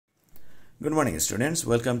Good morning, students.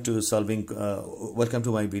 Welcome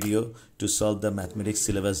to my video to solve the mathematics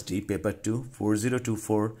syllabus D paper 2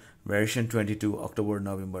 4024 variation 22 October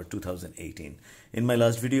November 2018. In my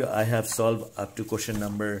last video I have solved up to question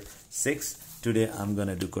number 6. Today I'm going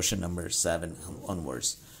to do question number 7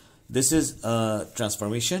 onwards. This is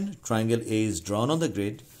transformation. Triangle A is drawn on the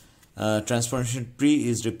grid. Transformation P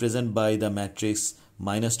is represented by the matrix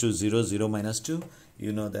 -2 0 0 -2.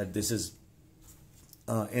 You know that this is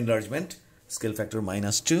enlargement, scale factor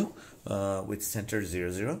 -2 with center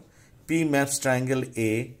 0 0. P maps triangle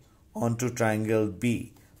A onto triangle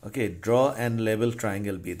B. Okay, draw and level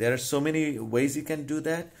triangle B. There are so many ways you can do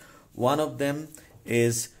that. One of them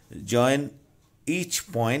is join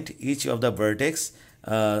each point, each of the vertex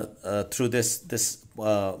through this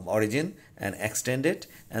origin and extend it,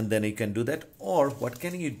 and then you can do that. Or what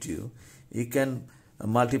can you do? You can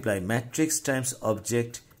multiply matrix times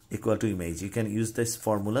object equal to image. You can use this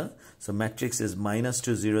formula. So matrix is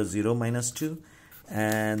 -2 0 0 -2,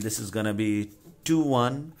 and this is gonna be 2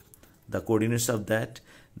 1, the coordinates of that,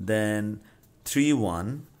 then 3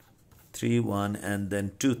 1 3 1, and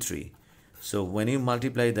then 2 3. So when you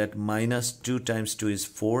multiply that, -2 times 2 is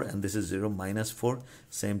 4, and this is 0 -4.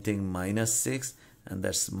 Same thing, -6, and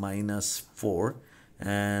that's -4,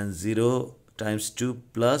 and 0 times 2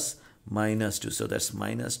 plus -2, so that's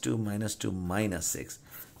 -2 -2 -6.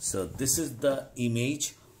 So this is the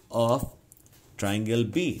image of triangle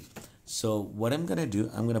B. So what I'm gonna do,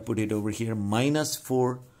 I'm gonna put it over here,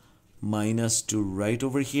 -4 -2 right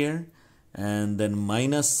over here, and then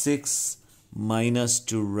 -6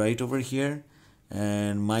 -2 right over here,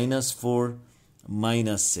 and -4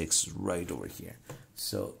 -6 right over here.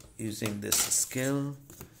 So using this scale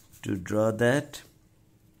to draw that,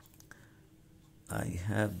 I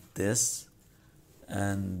have this,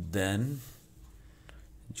 and then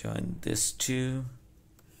join this two,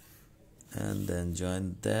 and then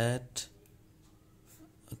join that.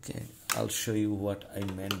 Okay, I'll show you what I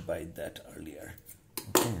meant by that earlier.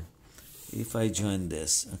 Okay, if I join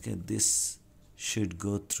this, okay, this should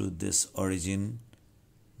go through this origin,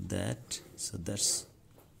 that, so that's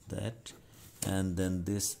that, and then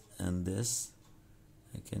this and this,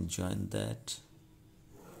 I can join that,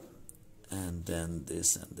 and then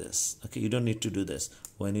this and this. Okay, you don't need to do this.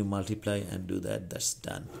 When you multiply and do that, that's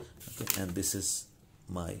done. Okay, and this is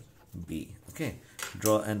my B. Okay,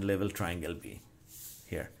 draw and level triangle B.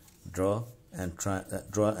 Here, draw and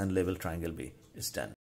level triangle B is done.